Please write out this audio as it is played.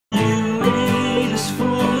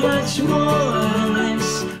much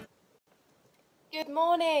more. Good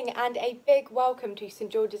morning and a big welcome to St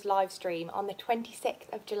George's Livestream on the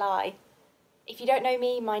 26th of July. If you don't know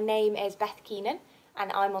me, my name is Beth Keenan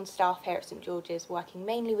and I'm on staff here at St George's working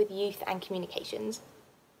mainly with youth and communications.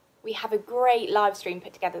 We have a great livestream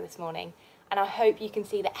put together this morning and I hope you can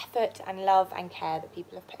see the effort and love and care that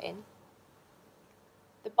people have put in.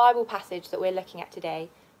 The Bible passage that we're looking at today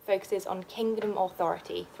focuses on kingdom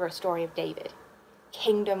authority through a story of David.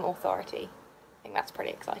 Kingdom authority. I think that's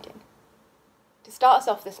pretty exciting. To start us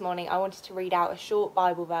off this morning, I wanted to read out a short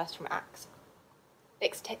Bible verse from Acts.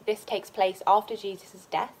 This takes place after Jesus'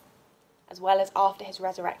 death, as well as after his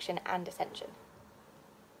resurrection and ascension.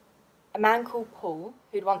 A man called Paul,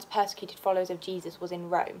 who'd once persecuted followers of Jesus, was in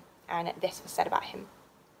Rome, and this was said about him.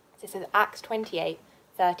 This is Acts 28,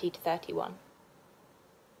 30-31.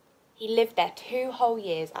 He lived there 2 whole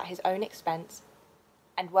years at his own expense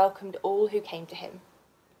and welcomed all who came to him,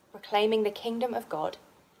 proclaiming the kingdom of God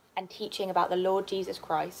and teaching about the Lord Jesus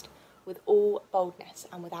Christ with all boldness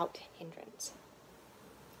and without hindrance.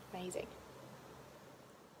 Amazing.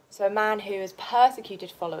 So a man who has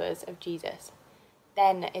persecuted followers of Jesus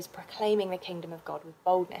then is proclaiming the kingdom of God with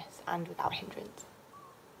boldness and without hindrance.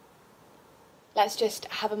 Let's just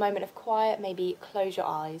have a moment of quiet, maybe close your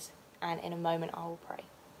eyes, and in a moment I will pray.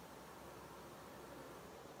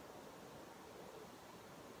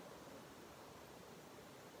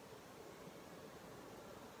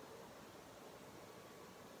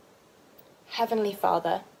 Heavenly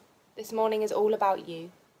Father, this morning is all about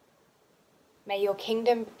you. May your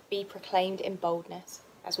kingdom be proclaimed in boldness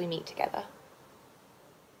as we meet together.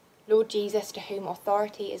 Lord Jesus, to whom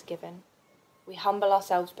authority is given, we humble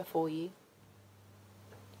ourselves before you.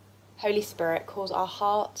 Holy Spirit, cause our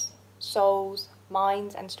hearts, souls,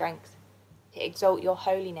 minds and strength to exalt your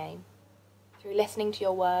holy name through listening to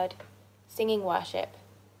your word, singing worship,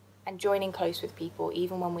 and joining close with people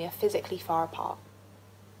even when we are physically far apart.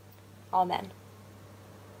 Amen.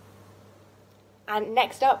 And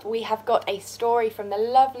next up, we have got a story from the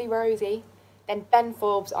lovely Rosie. Then Ben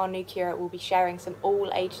Forbes, our new curate, will be sharing some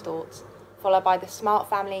all-age thoughts, followed by the Smart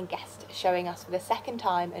family and guest showing us for the second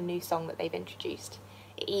time a new song that they've introduced.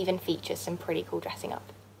 It even features some pretty cool dressing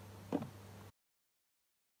up.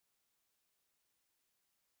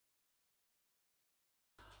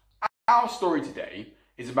 Our story today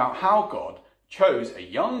is about how God chose a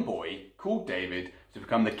young boy called David to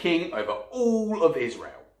become the king over all of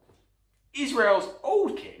Israel. Israel's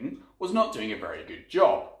old king was not doing a very good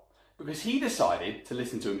job because he decided to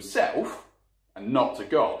listen to himself and not to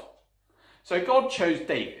God. So God chose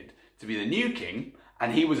David to be the new king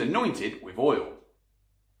and he was anointed with oil.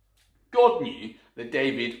 God knew that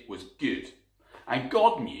David was good and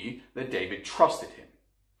God knew that David trusted him.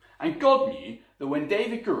 And God knew that when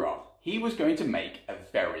David grew up, he was going to make a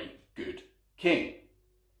very good king.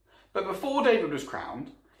 But before David was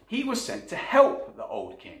crowned, he was sent to help the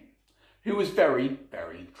old king, who was very,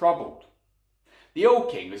 very troubled. The old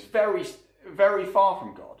king was very, very far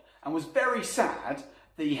from God and was very sad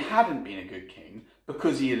that he hadn't been a good king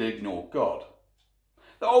because he had ignored God.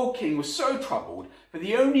 The old king was so troubled that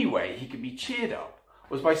the only way he could be cheered up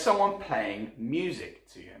was by someone playing music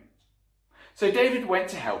to him. So David went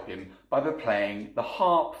to help him by playing the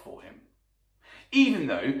harp for him. Even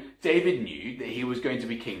though David knew that he was going to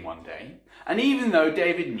be king one day, and even though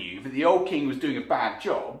David knew that the old king was doing a bad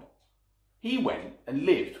job, he went and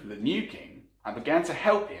lived with the new king and began to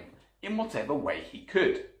help him in whatever way he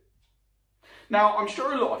could. Now, I'm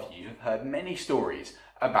sure a lot of you have heard many stories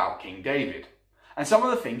about King David, and some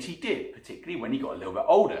of the things he did, particularly when he got a little bit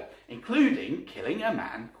older, including killing a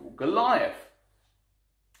man called Goliath.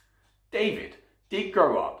 David did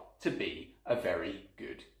grow up to be a very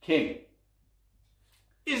good king.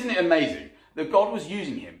 Isn't it amazing that God was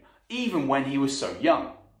using him even when he was so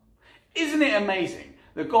young? Isn't it amazing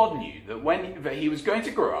that God knew that he was going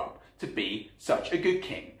to grow up to be such a good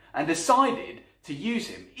king and decided to use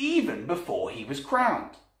him even before he was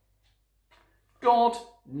crowned? God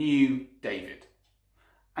knew David,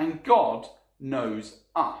 and God knows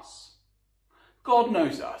us. God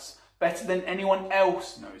knows us better than anyone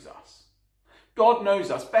else knows us. God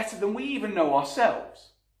knows us better than we even know ourselves.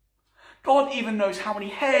 God even knows how many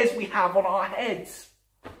hairs we have on our heads.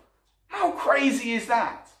 How crazy is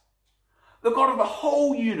that? The God of the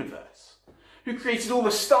whole universe, who created all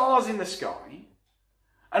the stars in the sky,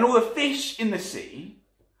 and all the fish in the sea,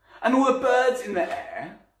 and all the birds in the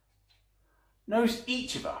air, knows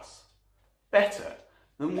each of us better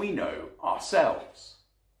than we know ourselves.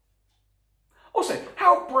 Also,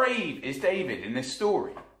 how brave is David in this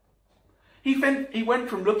story? He went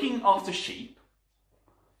from looking after sheep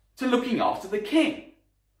to looking after the king.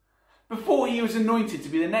 before he was anointed to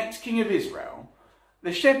be the next king of Israel,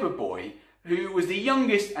 the shepherd boy, who was the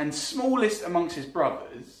youngest and smallest amongst his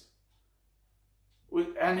brothers,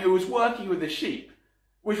 and who was working with the sheep,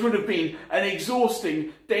 which would have been an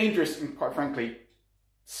exhausting, dangerous, and quite frankly,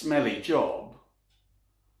 smelly job,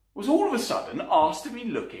 was all of a sudden asked to be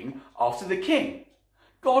looking after the king.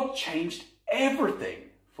 God changed everything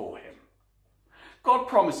for him. God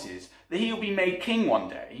promises that he will be made king one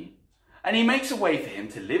day, and he makes a way for him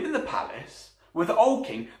to live in the palace with the old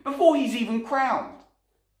king before he's even crowned.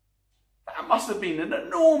 That must have been an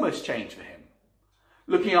enormous change for him.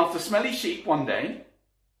 Looking after smelly sheep one day,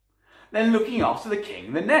 then looking after the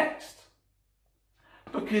king the next.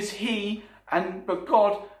 But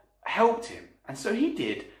God helped him, and so he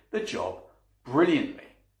did the job brilliantly.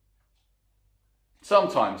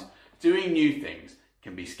 Sometimes doing new things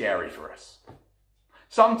can be scary for us.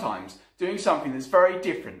 Sometimes doing something that's very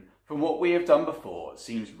different from what we have done before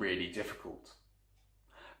seems really difficult.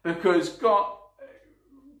 But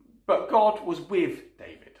God was with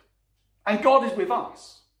David, and God is with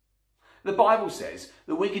us. The Bible says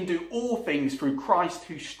that we can do all things through Christ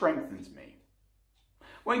who strengthens me.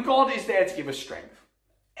 When God is there to give us strength,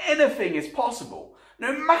 anything is possible,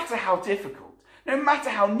 no matter how difficult, no matter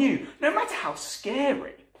how new, no matter how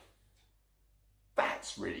scary.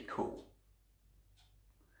 That's really cool.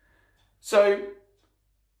 So,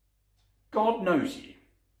 God knows you,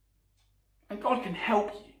 and God can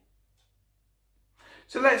help you.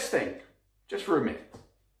 So let's think, just for a minute.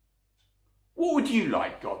 What would you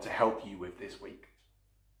like God to help you with this week?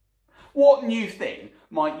 What new thing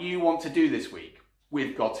might you want to do this week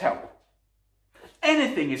with God's help?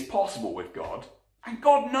 Anything is possible with God, and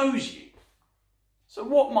God knows you. So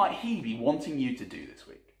what might he be wanting you to do this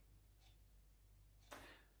week?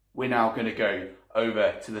 We're now going to go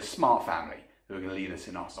over to the Smart family who are going to lead us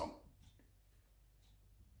in our song.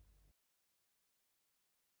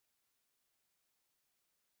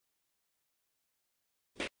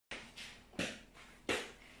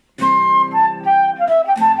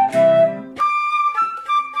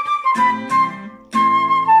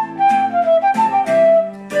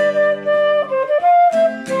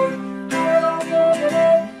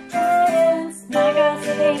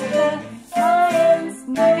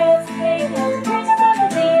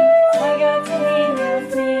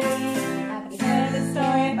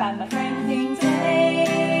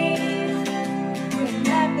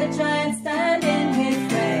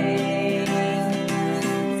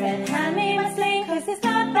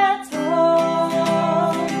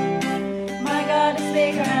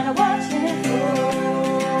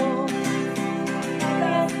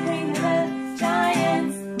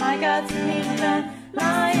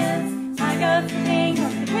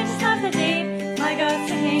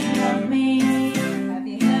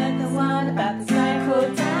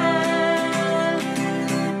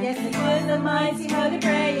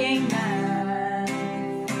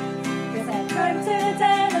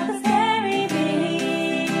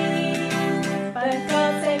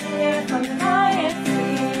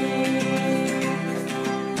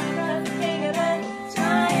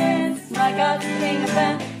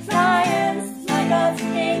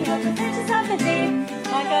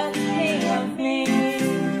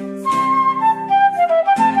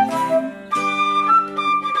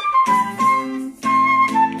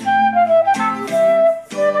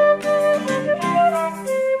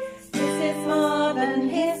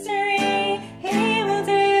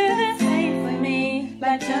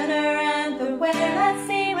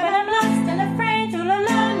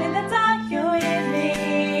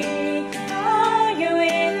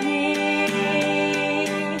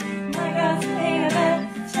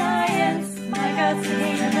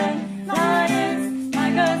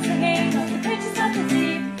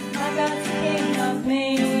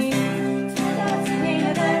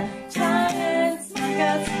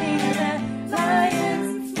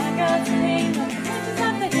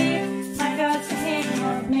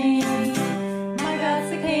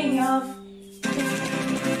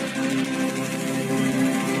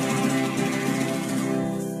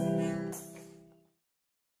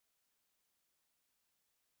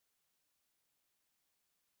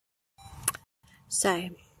 So,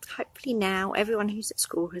 hopefully now everyone who's at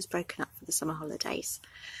school has broken up for the summer holidays.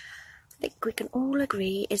 I think we can all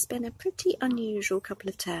agree it's been a pretty unusual couple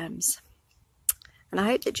of terms. And I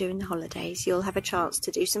hope that during the holidays you'll have a chance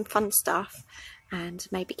to do some fun stuff and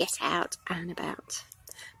maybe get out and about.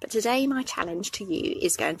 But today my challenge to you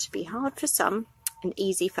is going to be hard for some and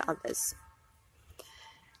easy for others.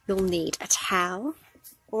 You'll need a towel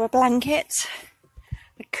or a blanket,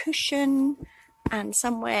 a cushion, and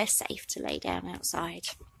somewhere safe to lay down outside.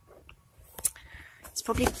 It's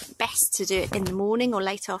probably best to do it in the morning or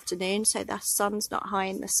late afternoon so the sun's not high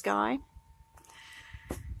in the sky.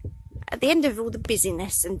 At the end of all the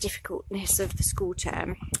busyness and difficultness of the school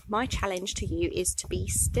term, my challenge to you is to be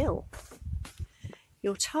still.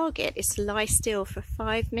 Your target is to lie still for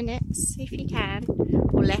 5 minutes if you can,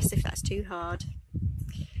 or less if that's too hard.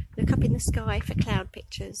 Look up in the sky for cloud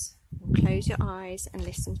pictures, or close your eyes and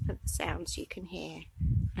listen for the sounds you can hear,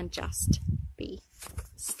 and just be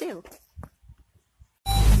still.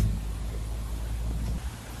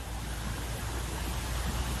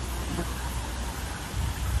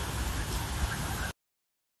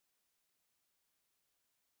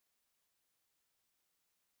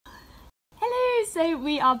 Hello, so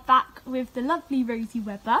we are back with the lovely Rosie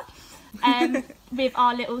Webber with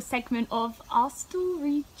our little segment of our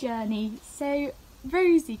story journey. So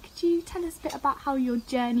Rosie, could you tell us a bit about how your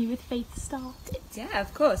journey with faith started? Yeah,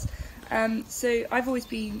 of course. So I've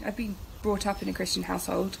been brought up in a Christian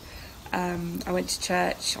household. I went to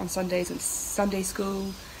church on Sundays, went to Sunday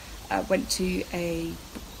school, went to a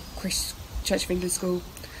Church of England school.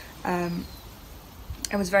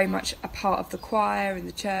 I was very much a part of the choir and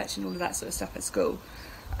the church and all of that sort of stuff at school.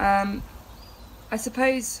 I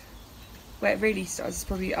suppose where it really started is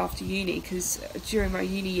probably after uni, because during my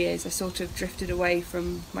uni years I sort of drifted away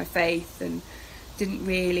from my faith and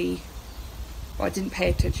I didn't pay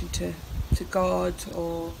attention to God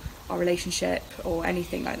or our relationship or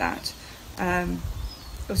anything like that. It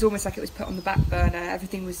was almost like it was put on the back burner.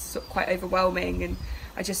 Everything was sort of quite overwhelming, and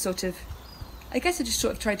I just sort of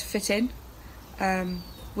tried to fit in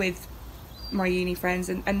with my uni friends,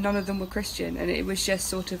 and none of them were Christian, and it was just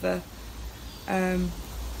sort of a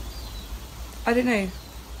I don't know,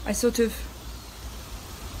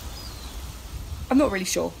 I'm not really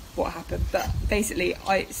sure what happened, but basically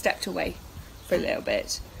I stepped away for a little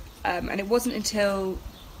bit, and it wasn't until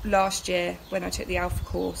last year when I took the Alpha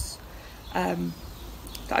course that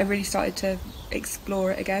I really started to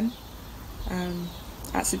explore it again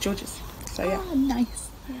at St George's. So yeah. Oh, nice.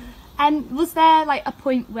 And was there like a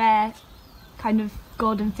point where kind of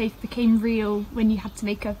God and faith became real when you had to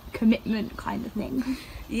make a commitment kind of thing?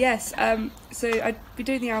 Yes, so I'd been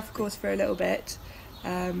doing the Alpha course for a little bit,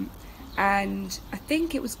 and I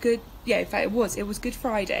think it was good, yeah, in fact it was Good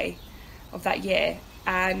Friday of that year,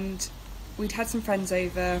 and we'd had some friends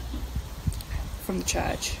over from the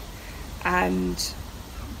church, and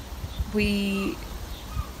I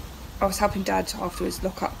was helping Dad afterwards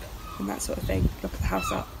lock up and that sort of thing, lock the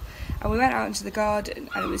house up. And we went out into the garden,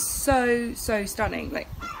 and it was so stunning, like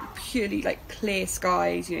purely like clear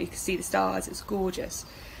skies, you know, you could see the stars, it was gorgeous.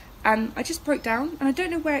 And I just broke down, and I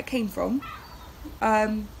don't know where it came from,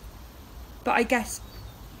 but I guess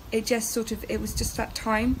it was just that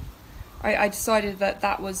time. I decided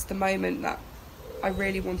that was the moment that I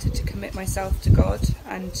really wanted to commit myself to God,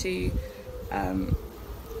 and to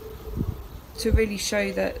really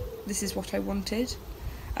show that this is what I wanted.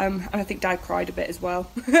 And I think Dad cried a bit as well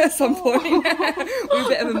at some point. We were a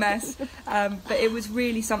bit of a mess, but it was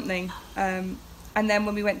really something. And then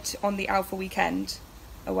when we went on the Alpha weekend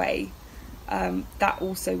away, that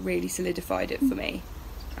also really solidified it for me.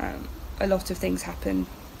 A lot of things happened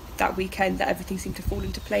that weekend that everything seemed to fall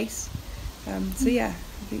into place. So yeah,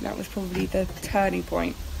 I think that was probably the turning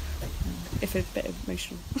point, if a bit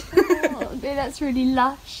emotional. Oh, that's really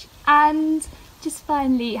lush. And just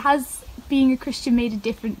finally, has being a Christian made a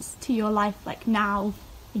difference to your life, like now,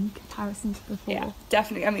 in comparison to before? Yeah,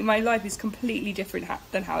 definitely. I mean, my life is completely different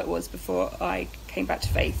than how it was before I came back to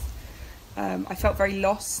faith. I felt very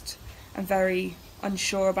lost and very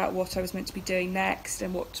unsure about what I was meant to be doing next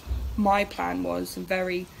and what my plan was, and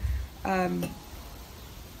very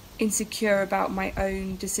insecure about my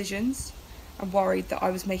own decisions and worried that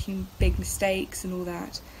I was making big mistakes and all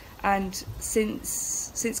that. And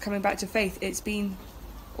since coming back to faith, it's been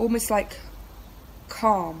almost like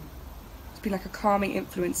calm. It's been like a calming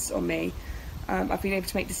influence on me. I've been able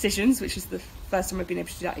to make decisions, which is the first time I've been able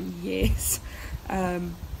to do that in years. I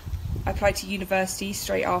applied to university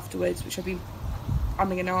straight afterwards, which I've been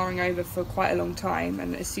umming and ahhing over for quite a long time,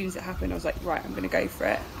 and as soon as it happened I was like, right, I'm going to go for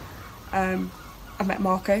it. I met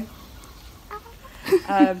Marco,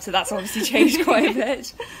 so that's obviously changed quite a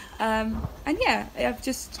bit. And yeah,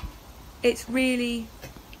 it's really,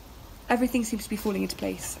 everything seems to be falling into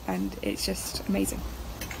place, and it's just amazing.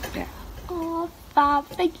 Yeah. Oh, fab.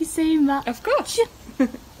 Thank you so much. Of course.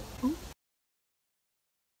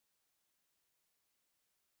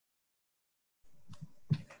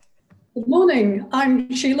 Good morning.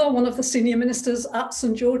 I'm Sheila, one of the senior ministers at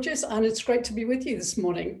St George's, and it's great to be with you this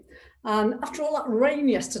morning. And after all that rain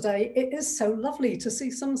yesterday, it is so lovely to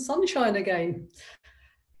see some sunshine again.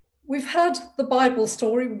 We've heard the Bible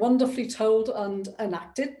story wonderfully told and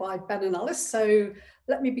enacted by Ben and Alice. So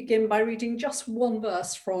let me begin by reading just one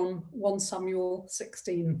verse from 1 Samuel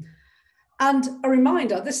 16. And a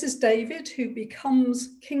reminder, this is David who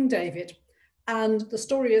becomes King David. And the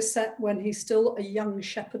story is set when he's still a young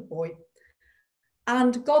shepherd boy.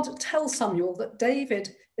 And God tells Samuel that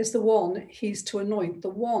David is the one he's to anoint, the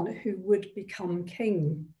one who would become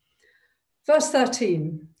king. Verse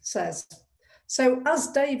 13 says, "So as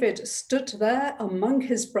David stood there among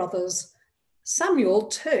his brothers, Samuel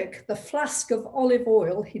took the flask of olive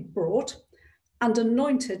oil he'd brought and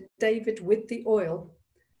anointed David with the oil.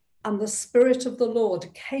 And the Spirit of the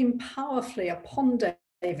Lord came powerfully upon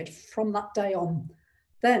David from that day on.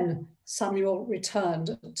 Then Samuel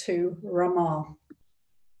returned to Ramah."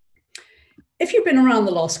 If you've been around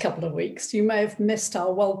the last couple of weeks, you may have missed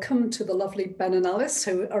our welcome to the lovely Ben and Alice,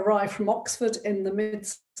 who arrived from Oxford in the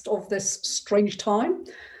midst of this strange time.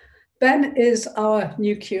 Ben is our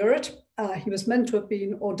new curate. He was meant to have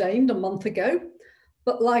been ordained a month ago,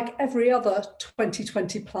 but like every other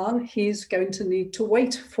 2020 plan, he's going to need to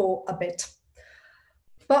wait for a bit.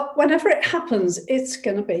 But whenever it happens, it's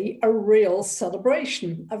going to be a real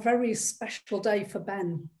celebration, a very special day for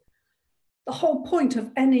Ben. The whole point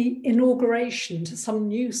of any inauguration to some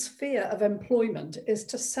new sphere of employment is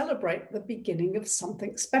to celebrate the beginning of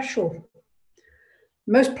something special.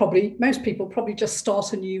 Most people probably just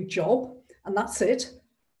start a new job and that's it.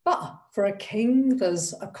 But for a king,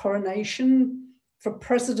 there's a coronation. For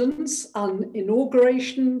presidents, an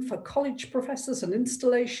inauguration. For college professors, an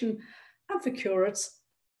installation. And for curates,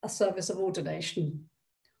 a service of ordination.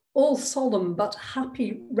 All solemn but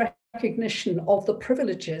happy recognition of the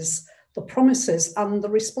privileges, the promises and the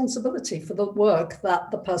responsibility for the work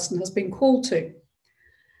that the person has been called to.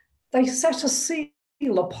 They set a seal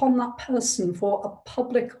upon that person for a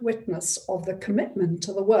public witness of the commitment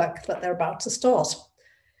to the work that they're about to start.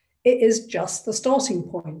 It is just the starting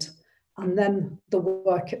point, and then the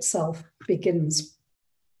work itself begins.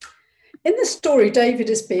 In this story, David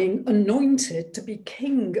is being anointed to be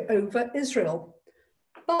king over Israel,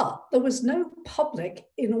 but there was no public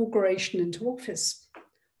inauguration into office.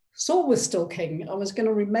 Saul was still king and was going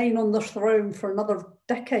to remain on the throne for another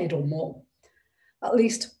decade or more. At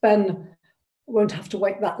least Ben won't have to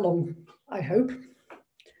wait that long, I hope.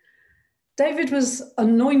 David was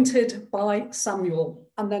anointed by Samuel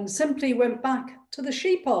and then simply went back to the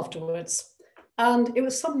sheep afterwards. And it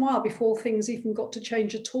was some while before things even got to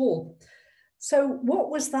change at all. So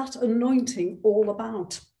what was that anointing all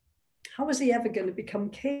about? How was he ever going to become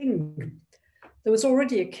king? There was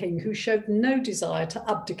already a king who showed no desire to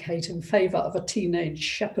abdicate in favour of a teenage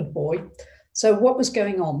shepherd boy. So what was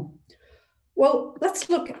going on? Well, let's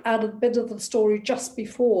look at a bit of the story just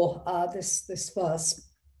before this verse.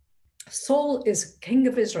 Saul is king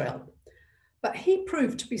of Israel, but he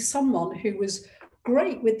proved to be someone who was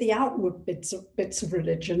great with the outward bits of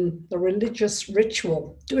religion, the religious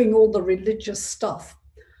ritual, doing all the religious stuff.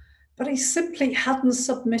 But he simply hadn't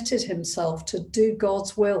submitted himself to do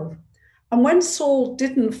God's will. And when Saul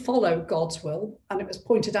didn't follow God's will, and it was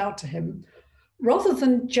pointed out to him, rather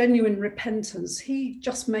than genuine repentance, he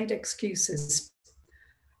just made excuses.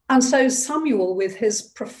 And so Samuel, with his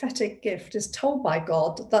prophetic gift, is told by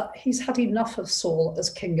God that he's had enough of Saul as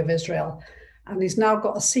king of Israel, and he's now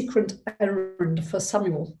got a secret errand for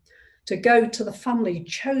Samuel to go to the family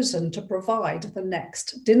chosen to provide the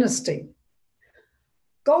next dynasty.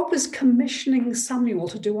 God was commissioning Samuel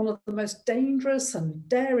to do one of the most dangerous and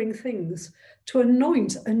daring things, to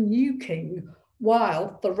anoint a new king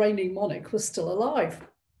while the reigning monarch was still alive.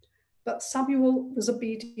 But Samuel was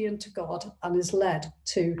obedient to God and is led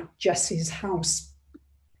to Jesse's house.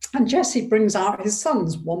 And Jesse brings out his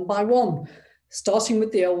sons one by one, starting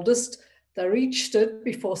with the oldest. They're each stood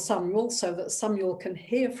before Samuel so that Samuel can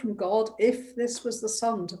hear from God if this was the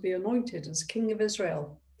son to be anointed as king of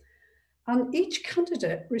Israel. And each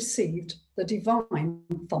candidate received the divine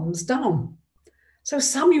thumbs down. So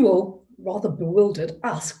Samuel, rather bewildered,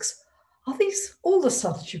 asks, "Are these all the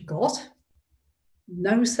sons you've got?"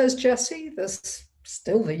 "No," says Jesse, "there's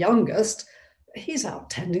still the youngest, but he's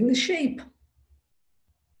out tending the sheep."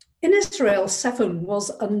 In Israel, 7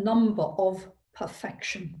 was a number of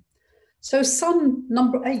perfection. So son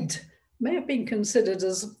number 8 may have been considered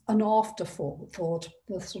as an afterthought,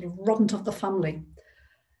 the sort of runt of the family.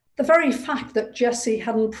 The very fact that Jesse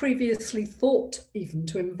hadn't previously thought even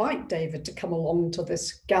to invite David to come along to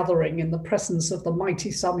this gathering in the presence of the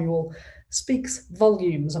mighty Samuel speaks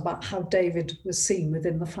volumes about how David was seen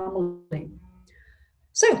within the family.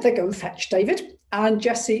 So they go and fetch David, and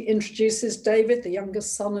Jesse introduces David, the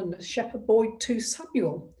youngest son and shepherd boy, to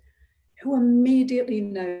Samuel, who immediately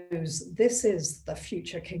knows this is the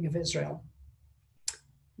future king of Israel.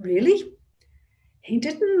 Really? He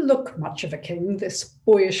didn't look much of a king, this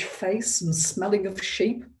boyish face and smelling of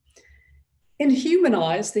sheep. In human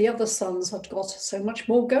eyes, the other sons had got so much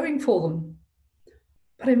more going for them.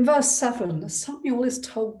 But in verse 7, Samuel is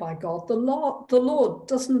told by God, the Lord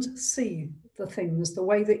doesn't see the things the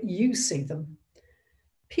way that you see them.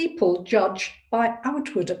 People judge by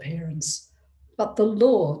outward appearance, but the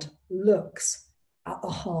Lord looks at the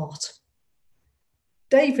heart.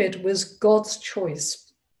 David was God's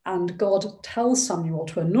choice, and God tells Samuel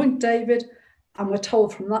to anoint David, and we're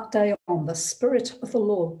told from that day on, the Spirit of the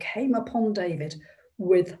Lord came upon David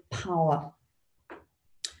with power.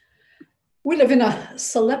 We live in a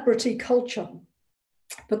celebrity culture,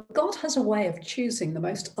 but God has a way of choosing the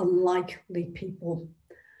most unlikely people.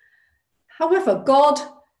 However,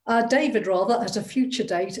 David, at a future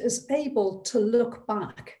date, is able to look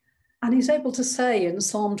back, and he's able to say in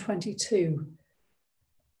Psalm 22,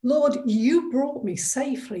 Lord, you brought me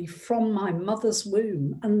safely from my mother's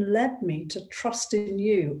womb and led me to trust in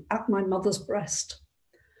you at my mother's breast.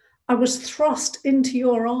 I was thrust into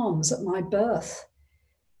your arms at my birth.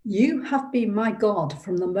 You have been my God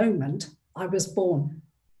from the moment I was born.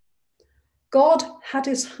 God had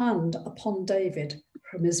his hand upon David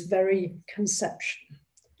from his very conception.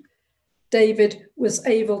 David was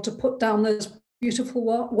able to put down those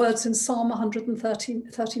beautiful words in Psalm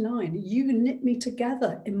 139. You knit me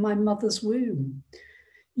together in my mother's womb.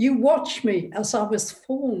 You watched me as I was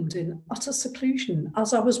formed in utter seclusion,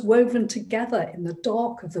 as I was woven together in the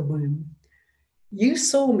dark of the womb. You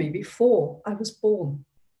saw me before I was born.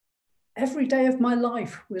 Every day of my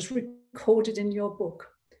life was recorded in your book.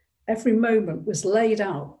 Every moment was laid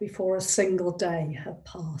out before a single day had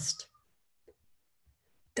passed.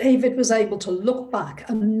 David was able to look back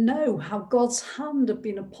and know how God's hand had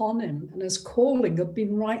been upon him and his calling had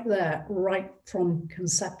been right there, right from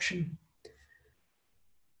conception.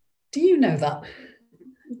 Do you know that?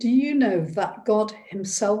 Do you know that God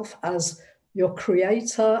himself, as your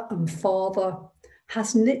creator and father,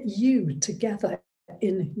 has knit you together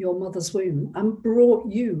in your mother's womb and brought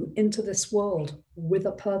you into this world with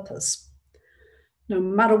a purpose? No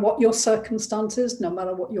matter what your circumstances, no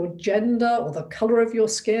matter what your gender or the color of your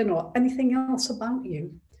skin or anything else about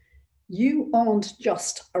you, you aren't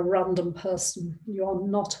just a random person. You are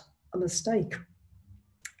not a mistake.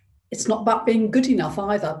 It's not about being good enough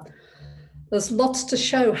either. There's lots to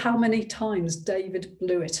show how many times David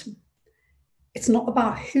blew it. It's not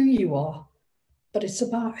about who you are, but it's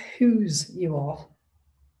about whose you are.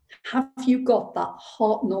 Have you got that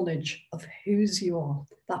heart knowledge of whose you are,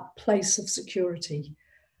 that place of security?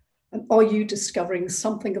 And are you discovering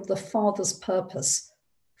something of the Father's purpose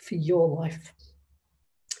for your life?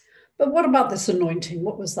 But what about this anointing?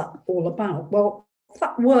 What was that all about? Well,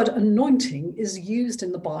 that word anointing is used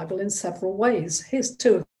in the Bible in several ways. Here's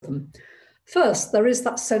two of them. First, there is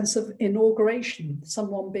that sense of inauguration,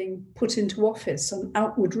 someone being put into office, an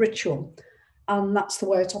outward ritual. And that's the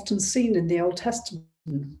way it's often seen in the Old Testament.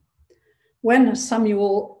 When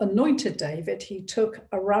Samuel anointed David, he took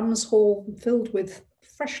a ram's horn filled with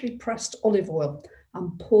freshly pressed olive oil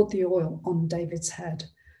and poured the oil on David's head.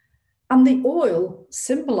 And the oil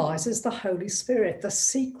symbolizes the Holy Spirit, the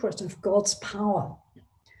secret of God's power.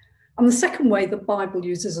 And the second way the Bible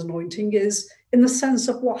uses anointing is in the sense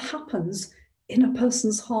of what happens in a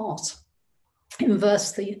person's heart. In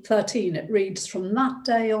verse 13, it reads, from that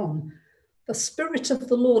day on, the Spirit of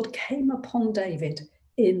the Lord came upon David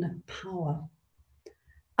in power.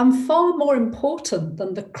 And far more important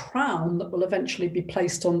than the crown that will eventually be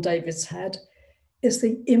placed on David's head is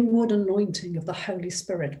the inward anointing of the Holy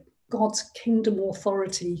Spirit, God's kingdom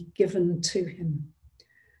authority given to him.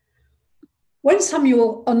 When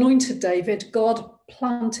Samuel anointed David, God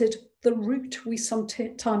planted the root we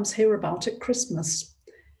sometimes hear about at Christmas.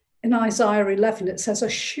 In Isaiah 11, it says, a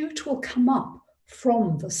shoot will come up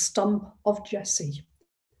from the stump of Jesse.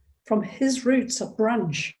 From his roots, a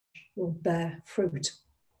branch will bear fruit.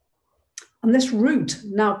 And this root,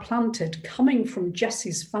 now planted, coming from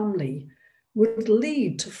Jesse's family, would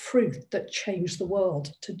lead to fruit that changed the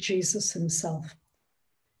world, to Jesus himself.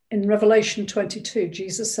 In Revelation 22,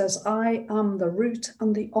 Jesus says, I am the root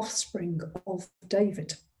and the offspring of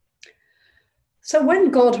David. So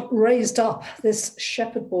when God raised up this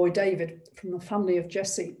shepherd boy, David, from the family of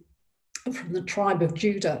Jesse, from the tribe of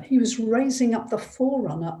Judah, he was raising up the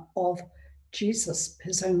forerunner of Jesus,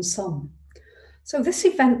 his own son. So this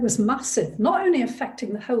event was massive, not only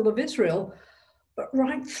affecting the whole of Israel, but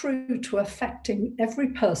right through to affecting every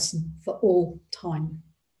person for all time.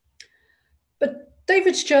 But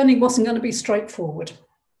David's journey wasn't going to be straightforward.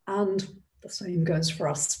 And the same goes for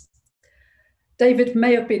us. David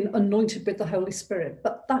may have been anointed with the Holy Spirit,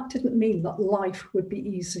 but that didn't mean that life would be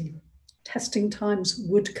easy. Testing times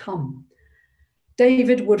would come.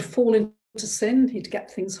 David would fall into sin. He'd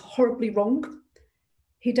get things horribly wrong.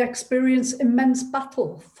 He'd experience immense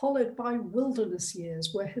battle, followed by wilderness years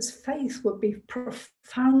where his faith would be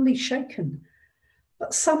profoundly shaken.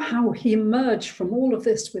 But somehow he emerged from all of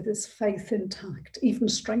this with his faith intact, even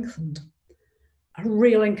strengthened. A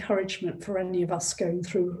real encouragement for any of us going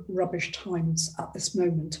through rubbish times at this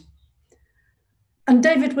moment. And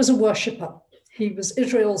David was a worshipper. He was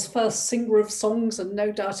Israel's first singer of songs, and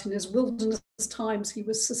no doubt in his wilderness times he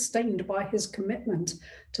was sustained by his commitment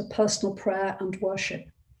to personal prayer and worship.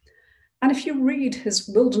 And if you read his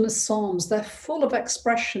wilderness psalms, they're full of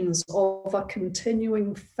expressions of a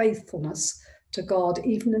continuing faithfulness to God,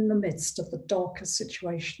 even in the midst of the darkest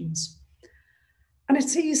situations. And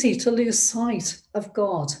it's easy to lose sight of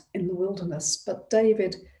God in the wilderness, but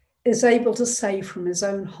David is able to say from his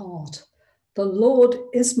own heart, "The Lord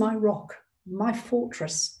is my rock, my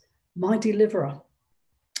fortress, my deliverer.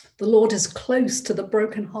 The Lord is close to the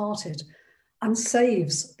brokenhearted and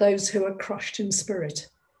saves those who are crushed in spirit.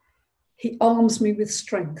 He arms me with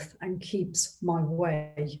strength and keeps my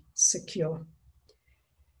way secure."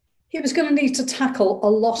 He was going to need to tackle a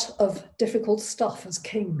lot of difficult stuff as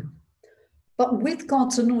king. But with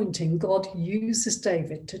God's anointing, God uses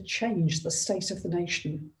David to change the state of the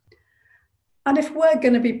nation. And if we're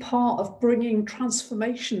going to be part of bringing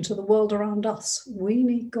transformation to the world around us, we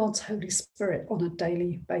need God's Holy Spirit on a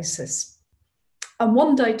daily basis. And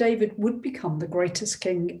one day David would become the greatest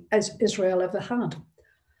king as Israel ever had.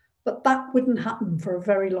 But that wouldn't happen for a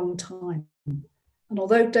very long time. And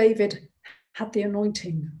although David had the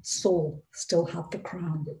anointing, Saul still had the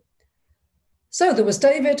crown. So there was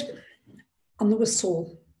David, and there was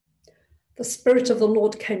Saul. The Spirit of the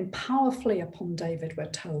Lord came powerfully upon David,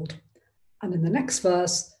 we're told. And in the next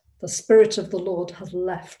verse, the Spirit of the Lord has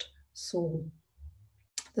left Saul.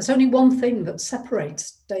 There's only one thing that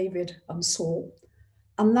separates David and Saul,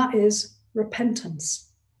 and that is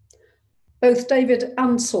repentance. Both David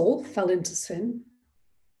and Saul fell into sin.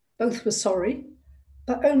 Both were sorry,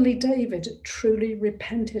 but only David truly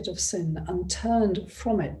repented of sin and turned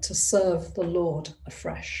from it to serve the Lord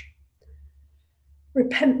afresh.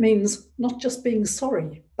 Repent means not just being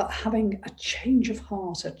sorry, but having a change of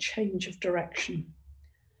heart, a change of direction.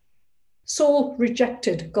 Saul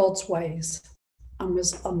rejected God's ways and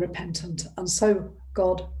was unrepentant, and so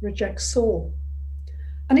God rejects Saul.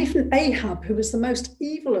 And even Ahab, who was the most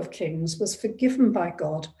evil of kings, was forgiven by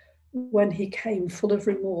God when he came full of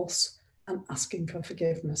remorse and asking for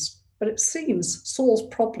forgiveness. But it seems Saul's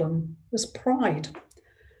problem was pride.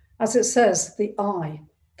 As it says, the I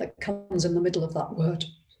that comes in the middle of that word.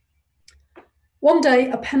 One day,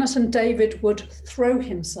 a penitent David would throw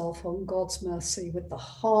himself on God's mercy with the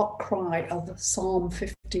heart cry of Psalm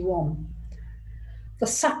 51. The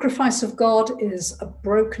sacrifice of God is a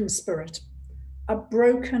broken spirit, a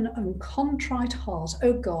broken and contrite heart,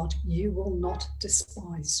 O God, you will not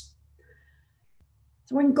despise.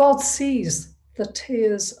 So when God sees the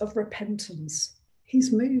tears of repentance,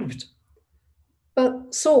 he's moved.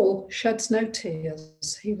 But Saul sheds no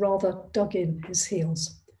tears. He rather dug in his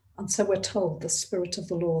heels. And so we're told the Spirit of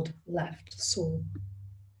the Lord left Saul.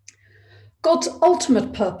 God's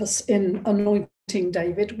ultimate purpose in anointing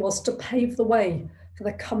David was to pave the way for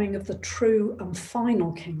the coming of the true and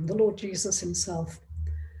final king, the Lord Jesus himself.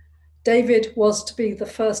 David was to be the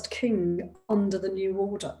first king under the new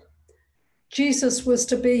order. Jesus was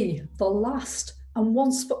to be the last and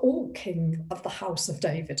once for all king of the house of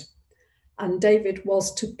David. And David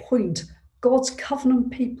was to point God's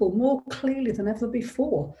covenant people more clearly than ever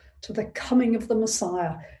before to the coming of the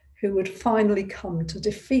Messiah, who would finally come to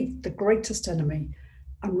defeat the greatest enemy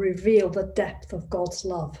and reveal the depth of God's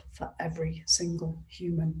love for every single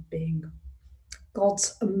human being.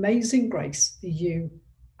 God's amazing grace for you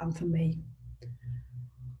and for me.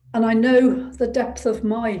 And I know the depth of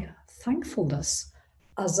my thankfulness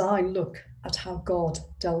as I look at how God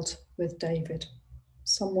dealt with David.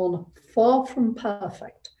 Someone far from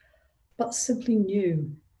perfect, but simply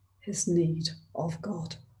knew his need of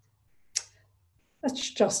God.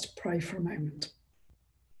 Let's just pray for a moment.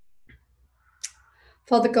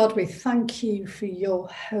 Father God, we thank you for your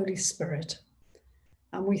Holy Spirit,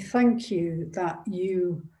 and we thank you that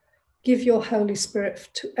you give your Holy Spirit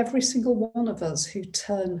to every single one of us who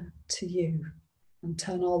turn to you and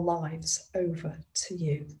turn our lives over to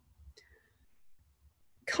you.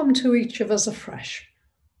 Come to each of us afresh,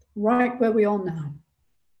 right where we are now,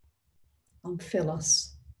 and fill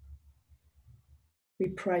us. We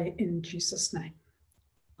pray in Jesus' name.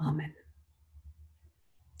 Amen.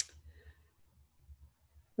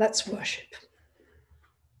 Let's worship.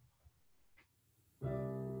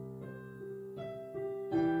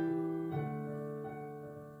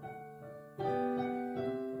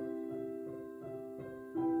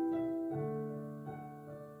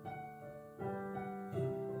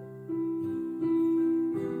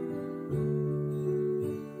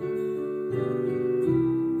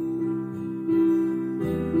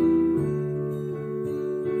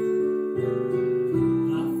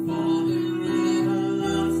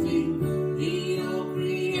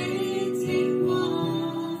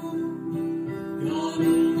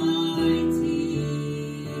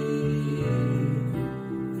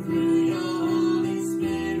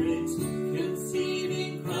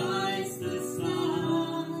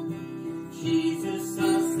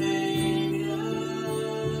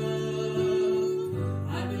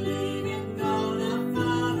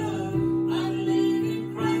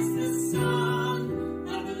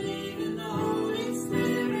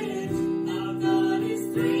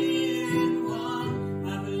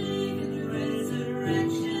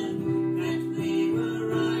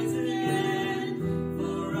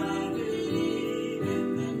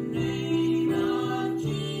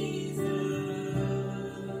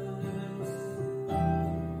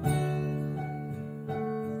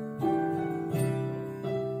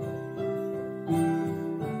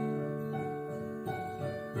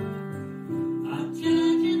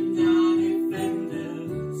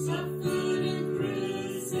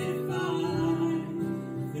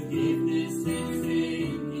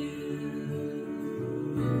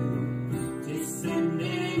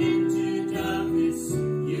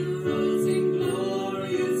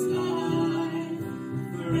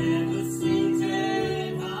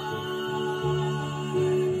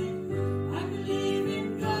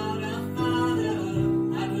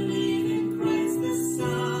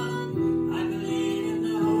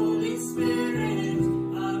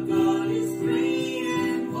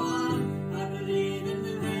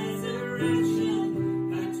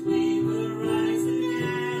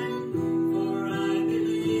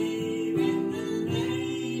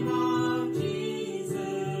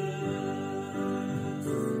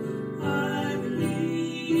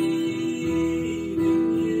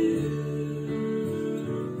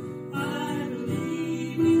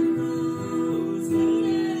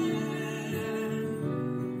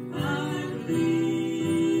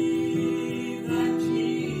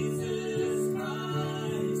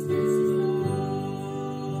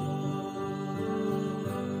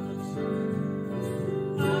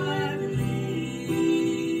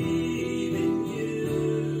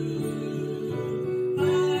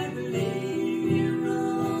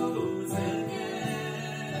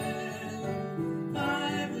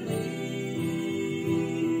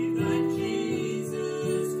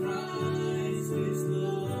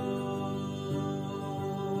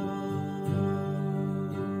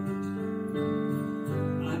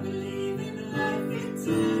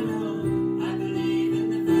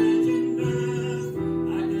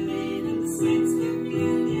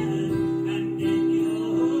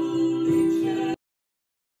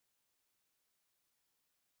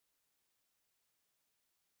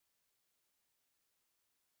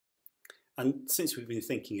 And since we've been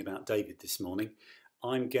thinking about David this morning,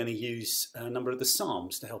 I'm going to use a number of the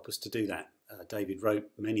Psalms to help us to do that. David wrote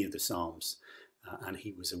many of the Psalms, and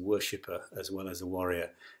he was a worshipper as well as a warrior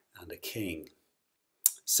and a king.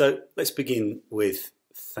 So let's begin with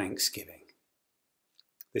thanksgiving.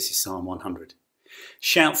 This is Psalm 100.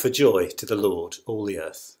 Shout for joy to the Lord, all the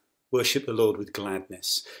earth. Worship the Lord with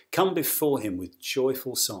gladness. Come before him with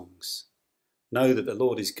joyful songs. Know that the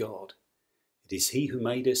Lord is God. It is he who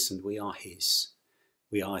made us, and we are his.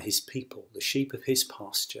 We are his people, the sheep of his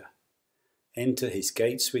pasture. Enter his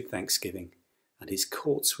gates with thanksgiving and his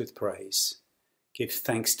courts with praise. Give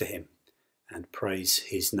thanks to him and praise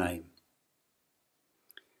his name.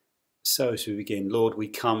 So as we begin, Lord, we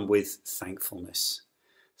come with thankfulness.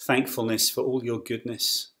 Thankfulness for all your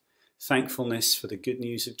goodness. Thankfulness for the good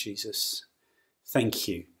news of Jesus. Thank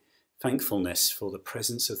you. Thankfulness for the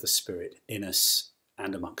presence of the Spirit in us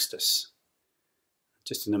and amongst us.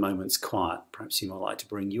 Just in a moment's quiet, perhaps you might like to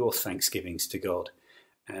bring your thanksgivings to God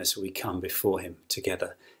as we come before him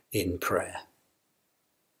together in prayer.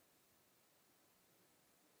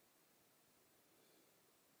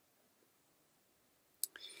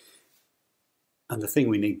 And the thing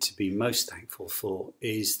we need to be most thankful for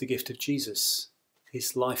is the gift of Jesus,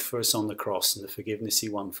 his life for us on the cross and the forgiveness he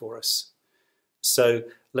won for us. So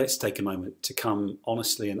let's take a moment to come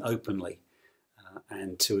honestly and openly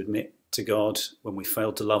and to admit to God when we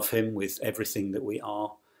fail to love him with everything that we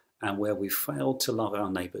are and where we've failed to love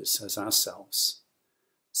our neighbours as ourselves.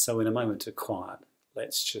 So in a moment of quiet,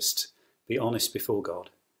 let's just be honest before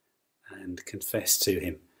God and confess to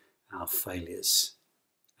him our failures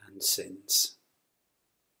and sins.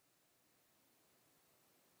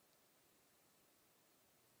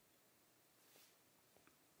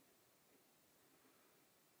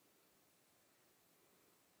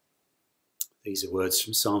 These are words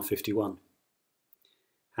from Psalm 51.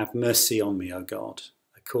 Have mercy on me, O God,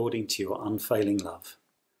 according to your unfailing love.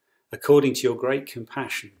 According to your great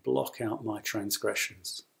compassion, blot out my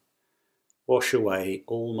transgressions. Wash away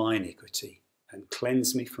all my iniquity and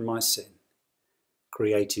cleanse me from my sin,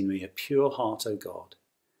 create in me a pure heart, O God,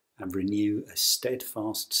 and renew a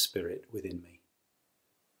steadfast spirit within me.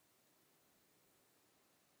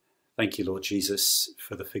 Thank you, Lord Jesus,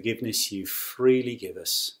 for the forgiveness you freely give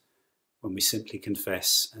us when we simply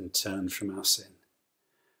confess and turn from our sin.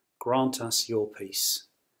 Grant us your peace,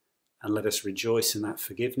 and let us rejoice in that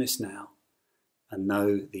forgiveness now and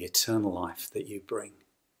know the eternal life that you bring.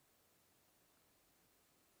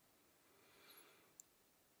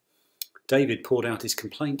 David poured out his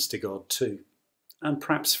complaints to God too, and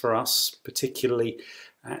perhaps for us, particularly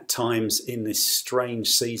at times in this strange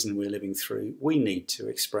season we're living through, we need to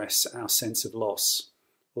express our sense of loss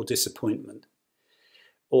or disappointment,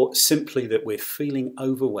 or simply that we're feeling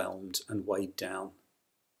overwhelmed and weighed down.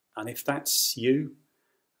 And if that's you,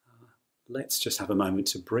 let's just have a moment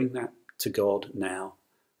to bring that to God now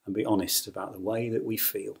and be honest about the way that we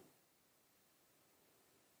feel.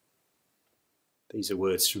 These are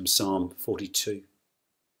words from Psalm 42.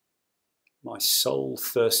 My soul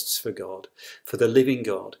thirsts for God, for the living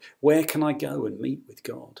God. Where can I go and meet with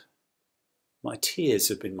God? My tears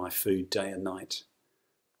have been my food day and night,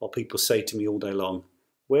 while people say to me all day long,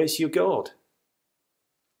 where's your God?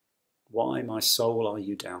 Why, my soul, are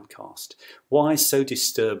you downcast? Why so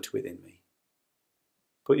disturbed within me?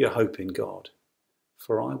 Put your hope in God,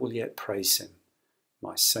 for I will yet praise him,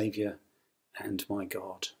 my Saviour and my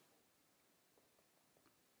God.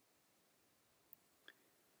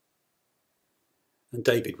 And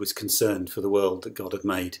David was concerned for the world that God had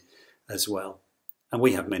made as well. And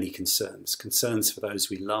we have many concerns. Concerns for those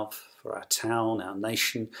we love, for our town, our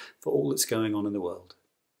nation, for all that's going on in the world.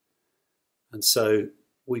 And so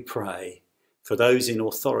we pray for those in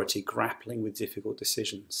authority grappling with difficult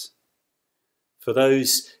decisions, for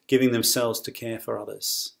those giving themselves to care for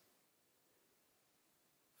others,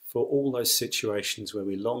 for all those situations where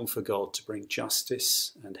we long for God to bring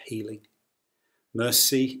justice and healing,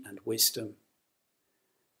 mercy and wisdom,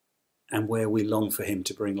 and where we long for him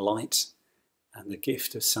to bring light and the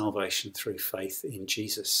gift of salvation through faith in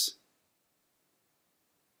Jesus.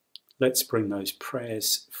 Let's bring those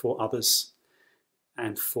prayers for others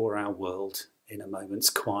and for our world in a moment's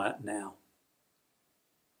quiet now.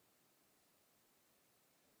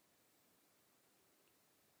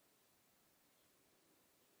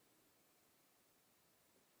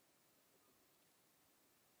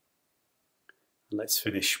 And let's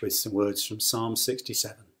finish with some words from Psalm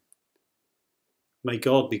 67. May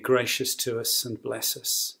God be gracious to us and bless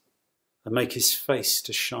us, and make his face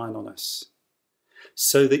to shine on us,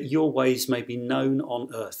 so that your ways may be known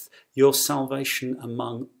on earth, your salvation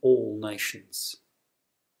among all nations.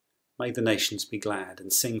 May the nations be glad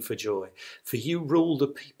and sing for joy, for you rule the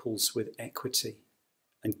peoples with equity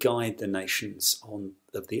and guide the nations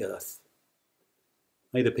of the earth.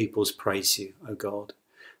 May the peoples praise you, O God.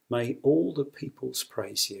 May all the peoples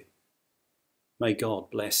praise you. May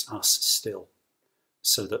God bless us still,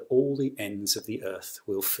 so that all the ends of the earth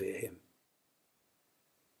will fear him.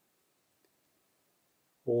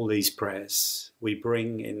 All these prayers we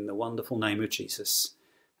bring in the wonderful name of Jesus,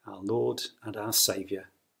 our Lord and our Saviour.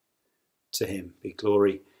 To him be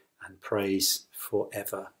glory and praise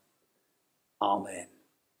forever. Amen.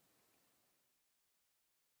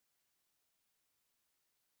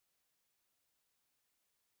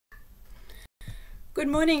 Good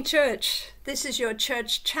morning, church. This is your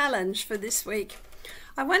church challenge for this week.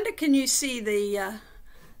 I wonder, can you see the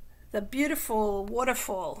beautiful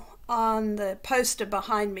waterfall on the poster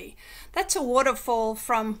behind me? That's a waterfall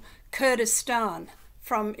from Kurdistan,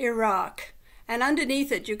 from Iraq. And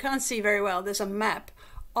underneath it, you can't see very well, there's a map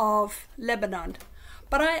of Lebanon.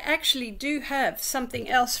 But I actually do have something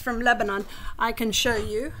else from Lebanon I can show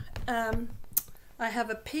you. I have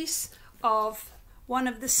a piece of one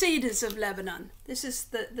of the cedars of Lebanon. This is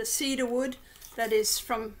the cedar wood that is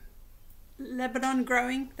from Lebanon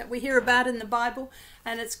growing, that we hear about in the Bible,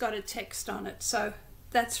 and it's got a text on it. So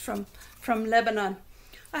that's from Lebanon.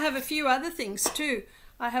 I have a few other things too.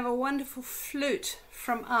 I have a wonderful flute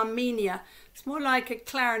from Armenia. It's more like a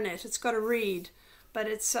clarinet. It's got a reed, but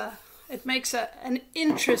it makes an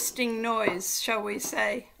interesting noise, shall we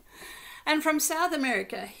say. And from South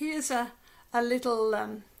America, here's a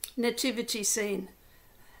little nativity scene.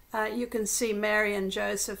 You can see Mary and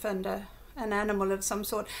Joseph and an animal of some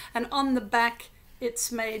sort. And on the back,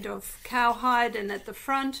 it's made of cowhide, and at the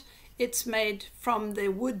front, it's made from the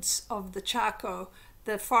woods of the Chaco,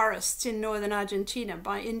 the forests in northern Argentina,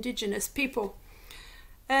 by indigenous people.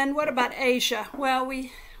 And what about Asia? Well,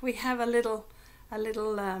 we have a little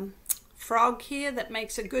frog here that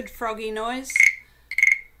makes a good froggy noise.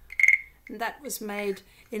 And that was made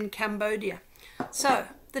in Cambodia. So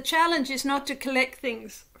the challenge is not to collect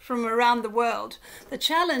things from around the world. The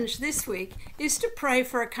challenge this week is to pray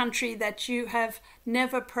for a country that you have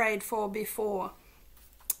never prayed for before.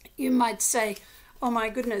 You might say, oh my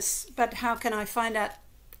goodness, but how can I find out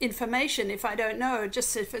information if I don't know,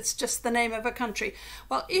 just if it's just the name of a country?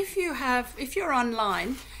 Well, if you're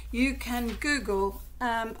online, you can Google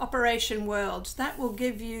Operation World. That will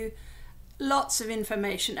give you lots of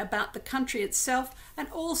information about the country itself, and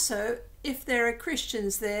also if there are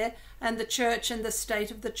Christians there and the church and the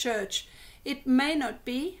state of the church. It may not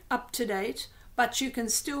be up to date, but you can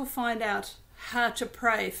still find out how to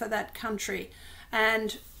pray for that country.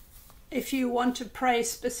 And if you want to pray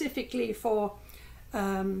specifically for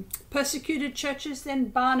persecuted churches, then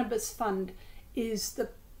Barnabas Fund is the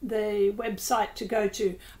website to go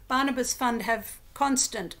to. Barnabas Fund have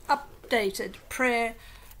constant, updated prayer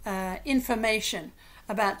information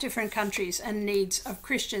about different countries and needs of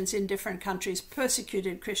Christians in different countries,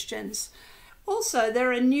 persecuted Christians. Also,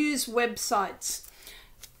 there are news websites.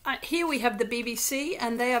 Here we have the BBC,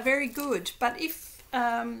 and they are very good. But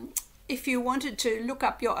if you wanted to look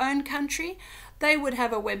up your own country, they would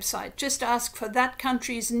have a website. Just ask for that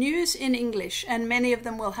country's news in English, and many of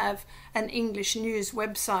them will have an English news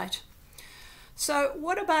website. So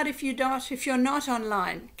what about if you're not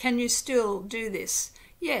online? Can you still do this?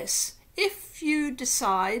 Yes. If you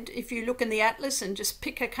decide, if you look in the atlas and just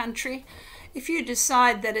pick a country, if you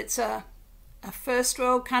decide that it's a first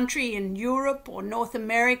world country in Europe or North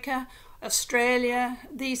America, Australia,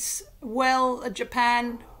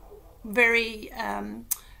 Japan, very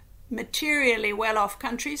materially well-off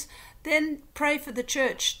countries, then pray for the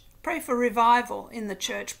church. Pray for revival in the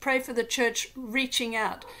church. Pray for the church reaching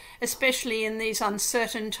out, especially in these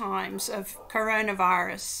uncertain times of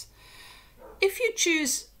coronavirus. If you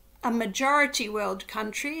choose a majority world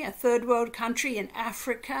country, a third world country in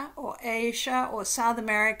Africa or Asia or South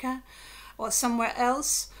America or somewhere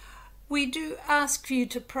else, we do ask you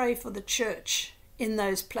to pray for the church in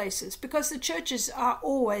those places, because the churches are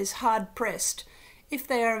always hard pressed if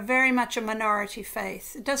they are very much a minority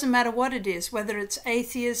faith. It doesn't matter what it is, whether it's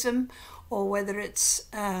atheism or whether it's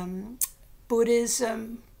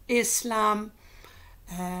Buddhism, Islam,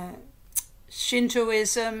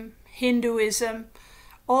 Shintoism, Hinduism,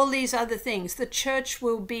 all these other things. The church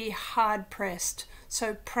will be hard pressed.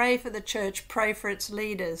 So pray for the church, pray for its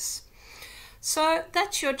leaders. So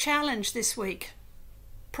that's your challenge this week.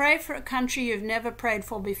 Pray for a country you've never prayed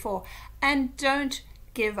for before, and don't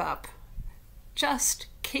give up. Just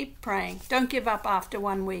keep praying. Don't give up after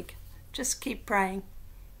 1 week. Just keep praying.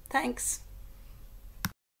 Thanks.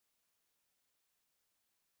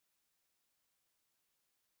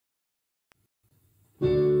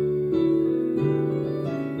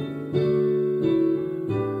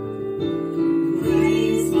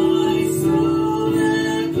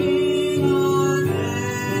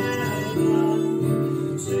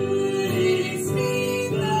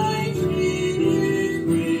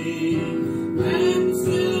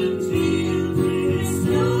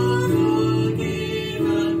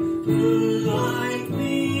 Good.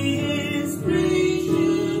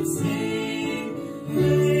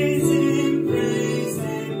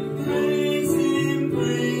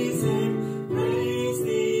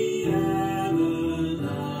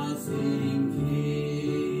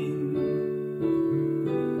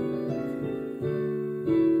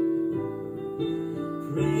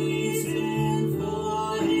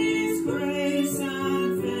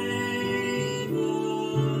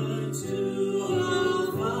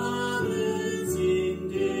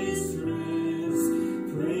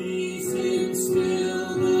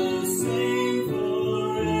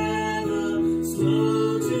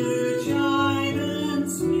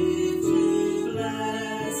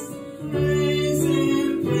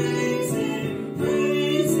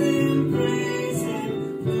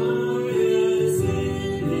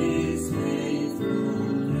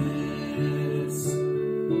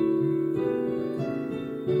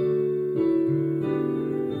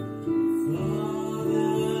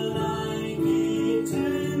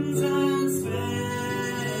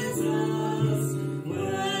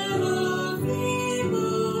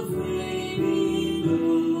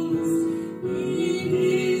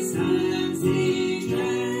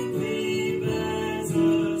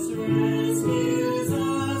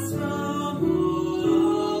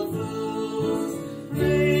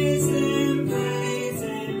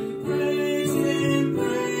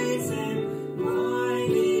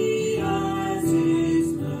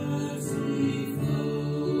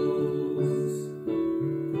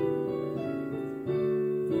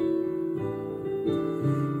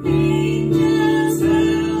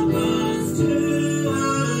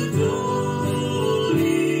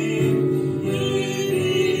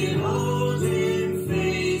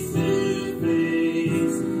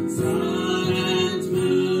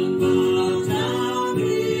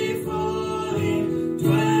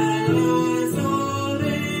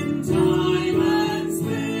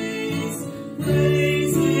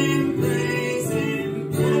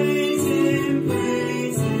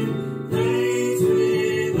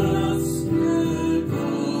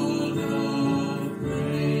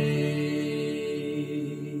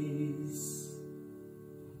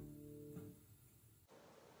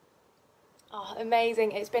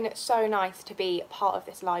 Amazing. It's been so nice to be part of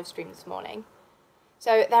this live stream this morning.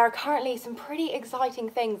 So there are currently some pretty exciting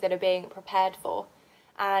things that are being prepared for.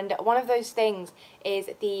 And one of those things is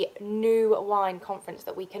the New Wine Conference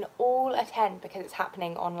that we can all attend because it's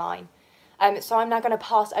happening online. So I'm now going to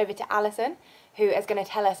pass over to Alison, who is going to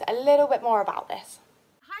tell us a little bit more about this.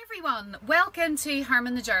 Hi everyone, welcome to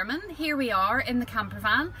Herman the German. Here we are in the camper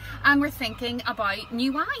van and we're thinking about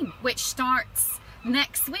New Wine, which starts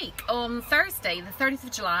next week on Thursday the 30th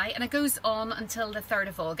of July and it goes on until the 3rd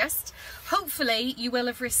of August. Hopefully you will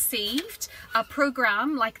have received a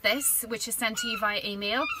programme like this which is sent to you via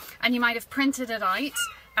email and you might have printed it out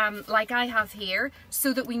like I have here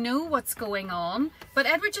so that we know what's going on. But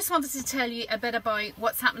Edward just wanted to tell you a bit about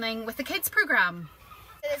what's happening with the kids programme.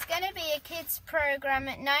 So there's going to be a kids program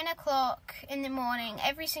at 9 o'clock in the morning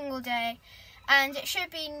every single day and it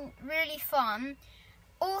should be really fun.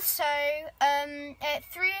 Also, at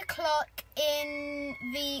 3 o'clock in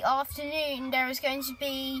the afternoon, there is going to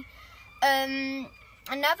be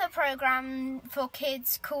another program for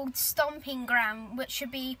kids called Stomping Ground, which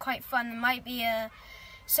should be quite fun. There might be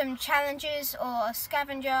some challenges or a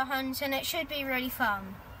scavenger hunt, and it should be really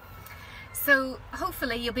fun. So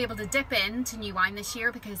hopefully you'll be able to dip into New Wine this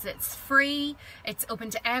year because it's free, it's open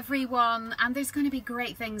to everyone, and there's going to be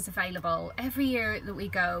great things available. Every year that we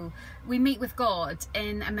go, we meet with God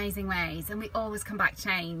in amazing ways and we always come back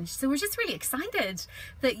changed. So we're just really excited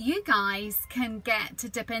that you guys can get to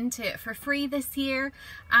dip into it for free this year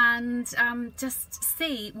and just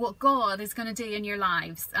see what God is going to do in your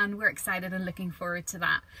lives, and we're excited and looking forward to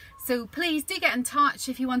that. So please do get in touch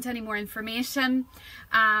if you want any more information,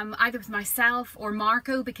 either with myself or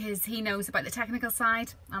Marco, because he knows about the technical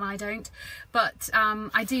side and I don't. But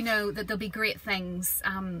I do know that there'll be great things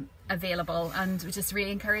available, and we just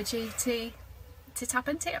really encourage you to tap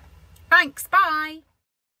into it. Thanks, bye.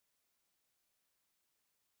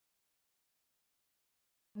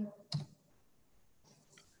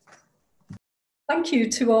 Thank you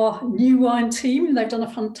to our New Wine team. They've done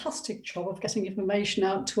a fantastic job of getting information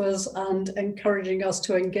out to us and encouraging us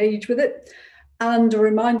to engage with it. And a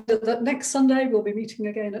reminder that next Sunday we'll be meeting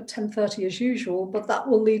again at 10:30 as usual, but that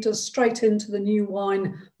will lead us straight into the New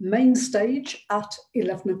Wine main stage at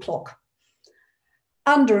 11 o'clock.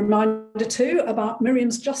 And a reminder too about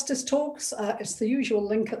Miriam's Justice Talks. It's the usual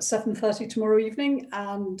link at 7:30 tomorrow evening.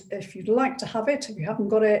 And if you'd like to have it, if you haven't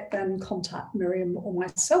got it, then contact Miriam or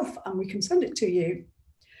myself and we can send it to you.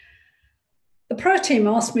 The prayer team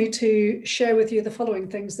asked me to share with you the following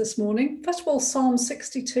things this morning. First of all, Psalm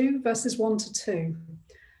 62, verses 1 to 2.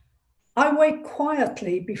 I wait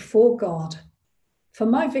quietly before God, for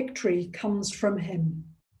my victory comes from him.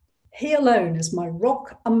 He alone is my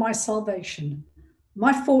rock and my salvation,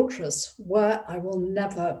 my fortress where I will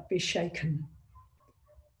never be shaken.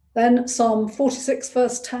 Then Psalm 46,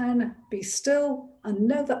 verse 10, be still and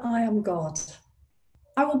know that I am God.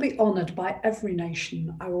 I will be honoured by every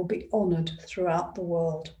nation. I will be honoured throughout the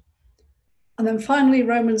world. And then finally,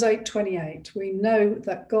 Romans 8:28, we know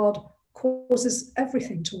that God causes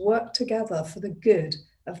everything to work together for the good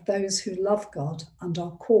of those who love God and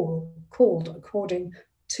are called according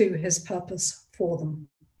to his purpose for them.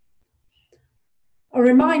 A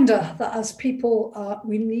reminder that as people,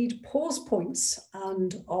 we need pause points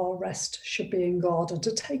and our rest should be in God, and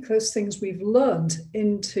to take those things we've learned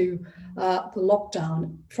into from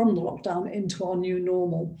the lockdown into our new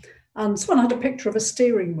normal. And someone had a picture of a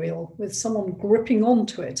steering wheel with someone gripping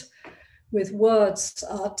onto it with words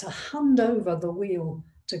to hand over the wheel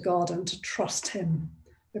to God and to trust him,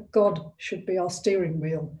 that God should be our steering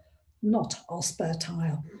wheel, not our spare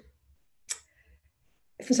tire.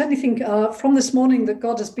 If there's anything from this morning that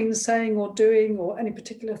God has been saying or doing, or any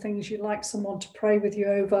particular things you'd like someone to pray with you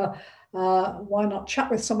over, why not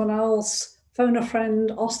chat with someone else, phone a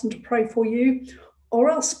friend, ask them to pray for you,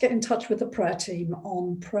 or else get in touch with the prayer team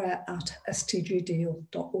on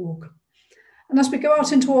prayer@stgdeal.org. And as we go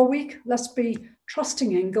out into our week, let's be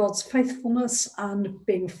trusting in God's faithfulness and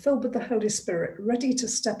being filled with the Holy Spirit, ready to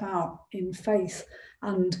step out in faith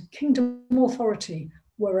and kingdom authority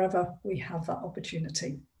wherever we have that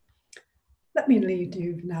opportunity. Let me lead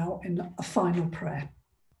you now in a final prayer.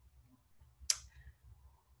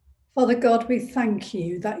 Father God, we thank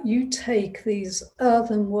you that you take these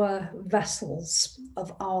earthenware vessels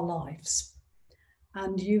of our lives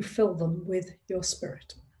and you fill them with your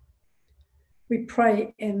Spirit. We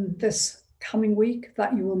pray in this coming week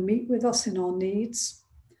that you will meet with us in our needs,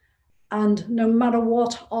 and no matter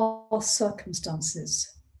what our circumstances,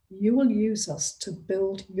 you will use us to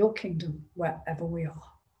build your kingdom wherever we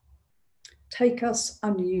are. Take us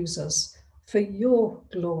and use us for your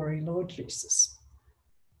glory, Lord Jesus.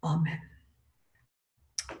 Amen.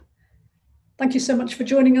 Thank you so much for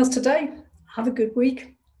joining us today. Have a good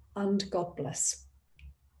week and God bless.